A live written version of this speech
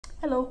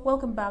Hello,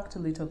 welcome back to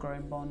Little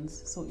Growing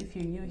Bones. So if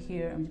you're new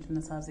here, I'm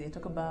Jituna Sazi. I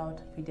talk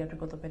about pediatric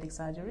orthopedic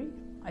surgery.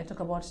 I talk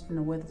about it in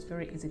a way that's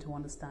very easy to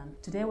understand.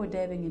 Today we're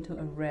diving into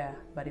a rare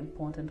but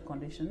important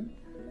condition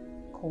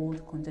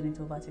called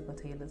congenital vertical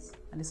talus,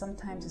 and it's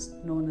sometimes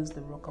known as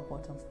the rocker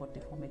bottom foot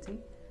deformity.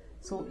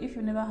 So if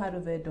you've never heard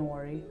of it, don't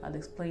worry. I'll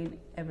explain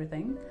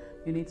everything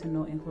you need to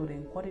know,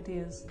 including what it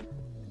is,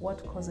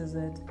 what causes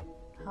it,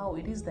 how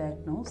it is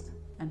diagnosed,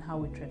 and how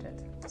we treat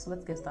it. So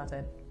let's get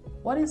started.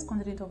 What is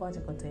congenital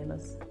vertical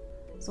talus?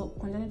 So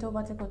congenital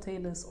vertical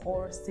talus,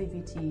 or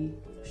CVT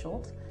for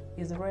short,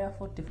 is a rare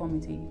foot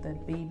deformity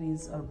that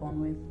babies are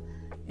born with.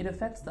 It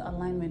affects the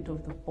alignment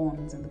of the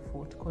bones in the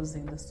foot,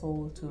 causing the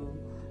sole to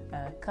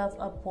curve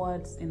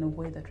upwards in a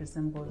way that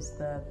resembles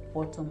the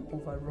bottom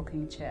of a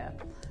rocking chair.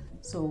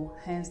 So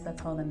hence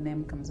that's how the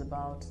name comes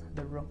about,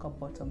 the rocker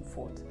bottom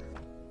foot.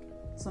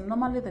 So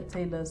normally the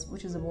talus,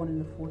 which is a bone in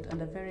the foot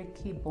and a very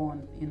key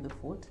bone in the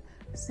foot,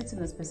 sits in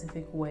a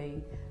specific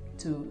way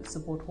to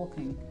support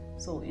walking.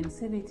 So in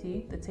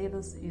CVT, the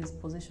talus is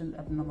positioned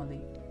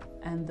abnormally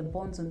and the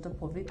bones on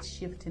top of it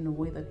shift in a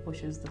way that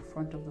pushes the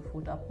front of the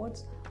foot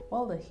upwards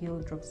while the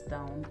heel drops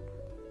down.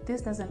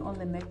 This doesn't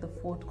only make the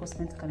foot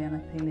cosmetically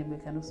unappealing,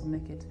 but can also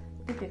make it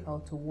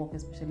difficult to walk,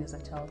 especially as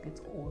a child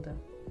gets older.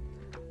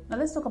 Now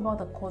let's talk about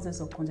the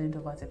causes of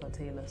congenital vertical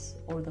talus,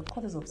 or the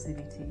causes of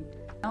CVT.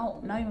 Now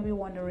you may be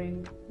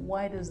wondering,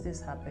 why does this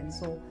happen?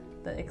 So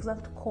the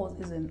exact cause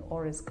isn't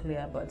always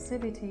clear, but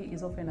CVT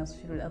is often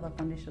associated with other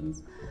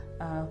conditions,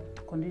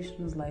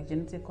 conditions like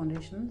genetic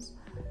conditions.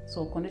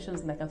 So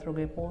conditions like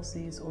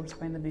arthrogryposis or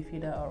spina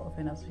bifida are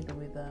often associated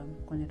with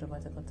congenital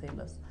vertical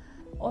talus.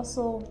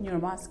 Also,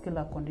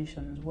 neuromuscular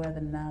conditions where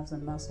the nerves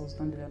and muscles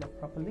don't develop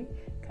properly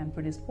can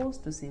predispose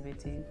to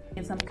CVT.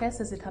 In some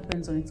cases, it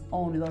happens on its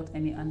own without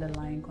any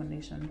underlying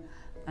condition,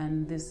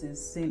 and this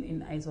is seen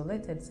in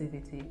isolated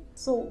CVT.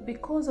 So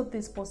because of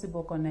these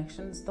possible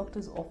connections,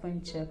 doctors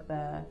often check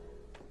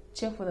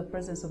for the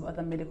presence of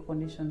other medical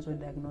conditions when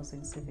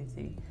diagnosing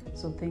CVT.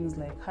 So things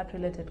like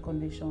heart-related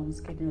conditions,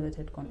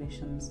 kidney-related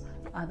conditions,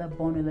 other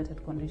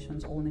bone-related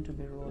conditions all need to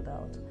be ruled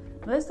out.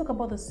 Now let's talk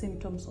about the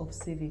symptoms of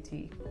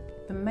CVT.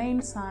 The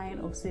main sign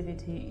of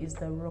CVT is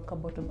the rocker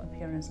bottom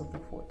appearance of the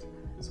foot.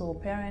 So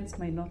parents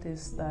may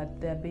notice that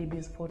their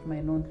baby's foot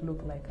may not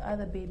look like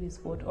other baby's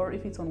foot, or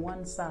if it's on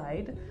one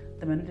side,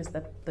 they may notice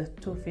that the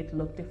 2 feet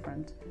look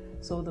different.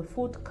 So the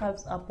foot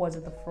curves upwards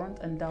at the front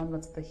and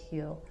downwards at the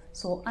heel.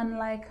 So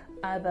unlike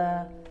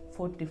other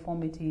foot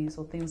deformities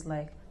or things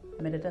like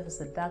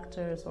metatarsus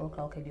adductus or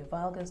calcaneus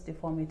valgus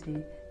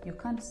deformity, you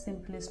can't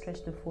simply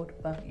stretch the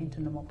foot back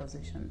into normal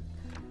position.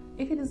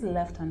 If it is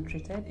left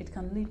untreated, it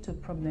can lead to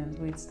problems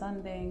with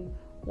standing,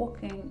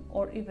 walking,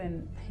 or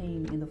even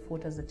pain in the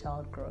foot as the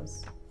child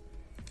grows.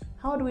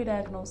 How do we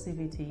diagnose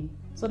CVT?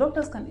 So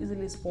doctors can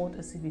easily spot a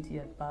CVT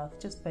at birth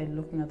just by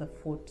looking at the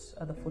foot's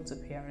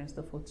appearance,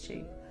 the foot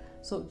shape.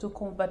 So to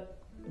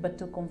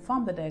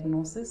confirm the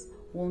diagnosis,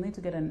 we'll need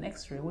to get an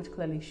X-ray, which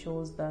clearly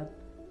shows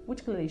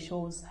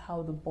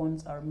how the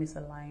bones are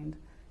misaligned.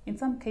 In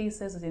some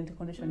cases, a genetic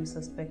condition is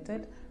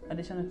suspected.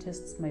 Additional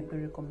tests might be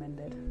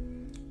recommended.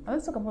 Now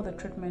let's talk about the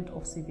treatment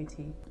of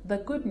CVT. The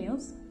good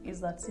news is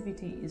that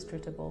CVT is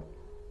treatable.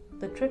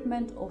 The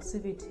treatment of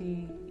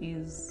CVT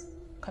is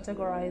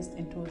categorized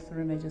into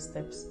 3 major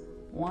steps.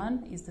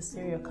 1 is the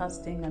serial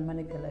casting and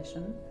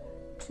manipulation.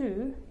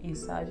 2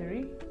 is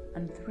surgery,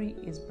 and 3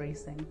 is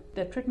bracing.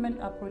 The treatment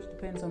approach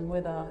depends on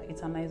whether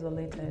it's an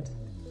isolated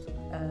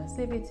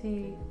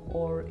CVT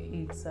or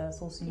it's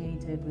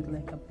associated with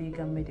like a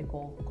bigger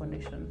medical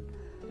condition.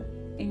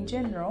 In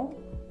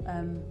general,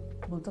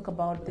 we'll talk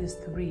about these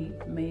three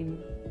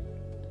main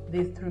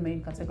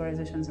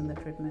categorizations in the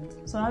treatment.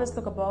 So now let's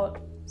talk about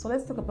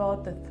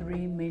the 3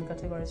 main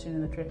categorizations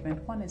in the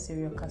treatment. 1 is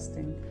serial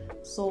casting.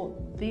 So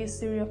this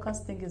serial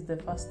casting is the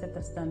first step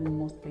that's done in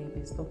most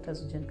babies.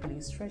 Doctors gently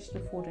stretch the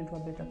foot into a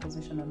better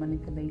position and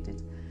manipulate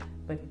it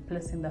by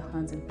placing the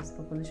hands in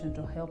physical position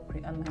to help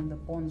realign the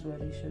bones where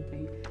they should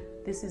be.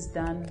 This is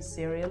done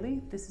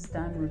serially. This is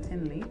done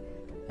routinely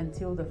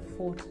until the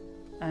foot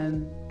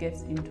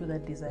gets into the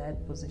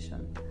desired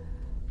position.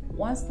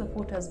 Once the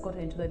foot has got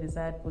into the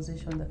desired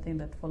position, the thing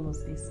that follows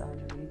is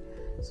surgery.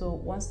 So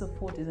once the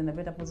foot is in a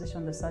better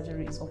position, the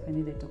surgery is often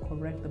needed to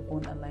correct the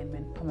bone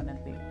alignment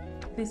permanently.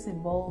 This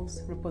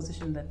involves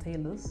repositioning the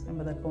talus.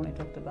 Remember that bone I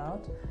talked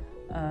about?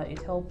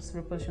 It helps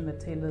reposition the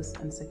talus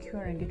and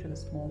securing it with a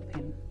small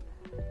pin.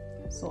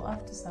 So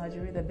after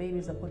surgery, the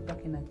babies are put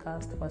back in a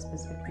cast for a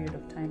specific period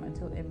of time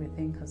until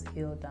everything has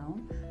healed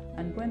down.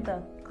 And when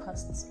the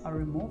casts are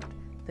removed,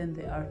 then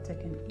they are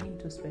taken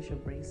into special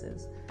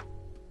braces.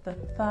 The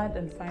third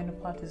and final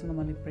part is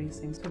normally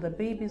bracing. So the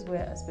babies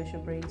wear a special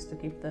brace to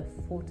keep the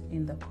foot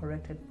in the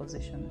corrected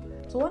position.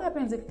 So what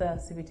happens if the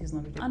CVT is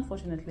not treated?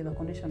 Unfortunately, the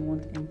condition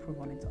won't improve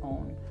on its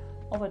own.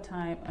 Over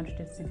time,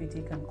 untreated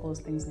CVT can cause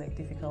things like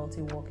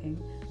difficulty walking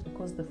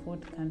because the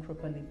foot can't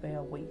properly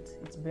bear weight.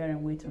 It's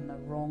bearing weight on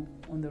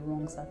the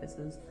wrong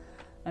surfaces,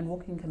 and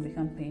walking can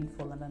become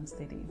painful and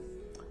unsteady.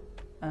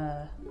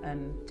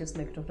 And just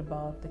like we talked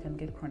about, they can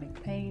get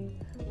chronic pain.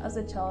 As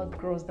the child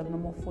grows, the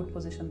abnormal foot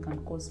position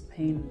can cause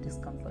pain and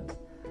discomfort.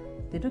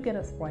 They do get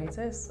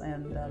arthritis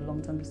and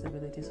long-term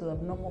disability, so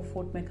abnormal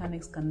foot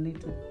mechanics can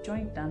lead to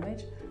joint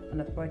damage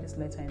and arthritis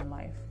later in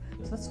life.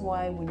 So that's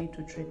why we need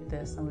to treat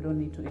this, and we don't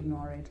need to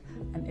ignore it.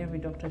 And every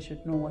doctor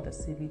should know what a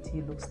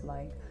CVT looks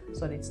like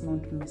so that it's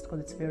not missed, because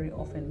it's very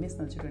often missed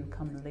and children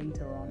come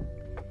later on.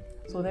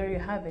 So there you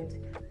have it.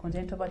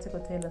 Congenital vertical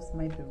talus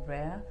might be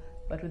rare,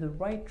 but with the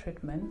right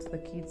treatment, the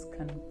kids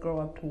can grow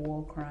up to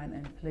walk, run,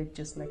 and play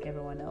just like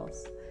everyone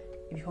else.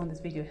 If you found this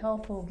video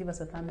helpful, give us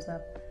a thumbs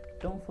up.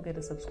 Don't forget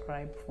to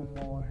subscribe for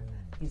more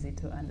easy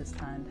to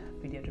understand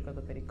pediatric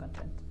orthopedic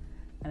content.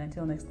 And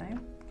until next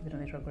time, keep it on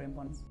natural growing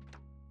bones.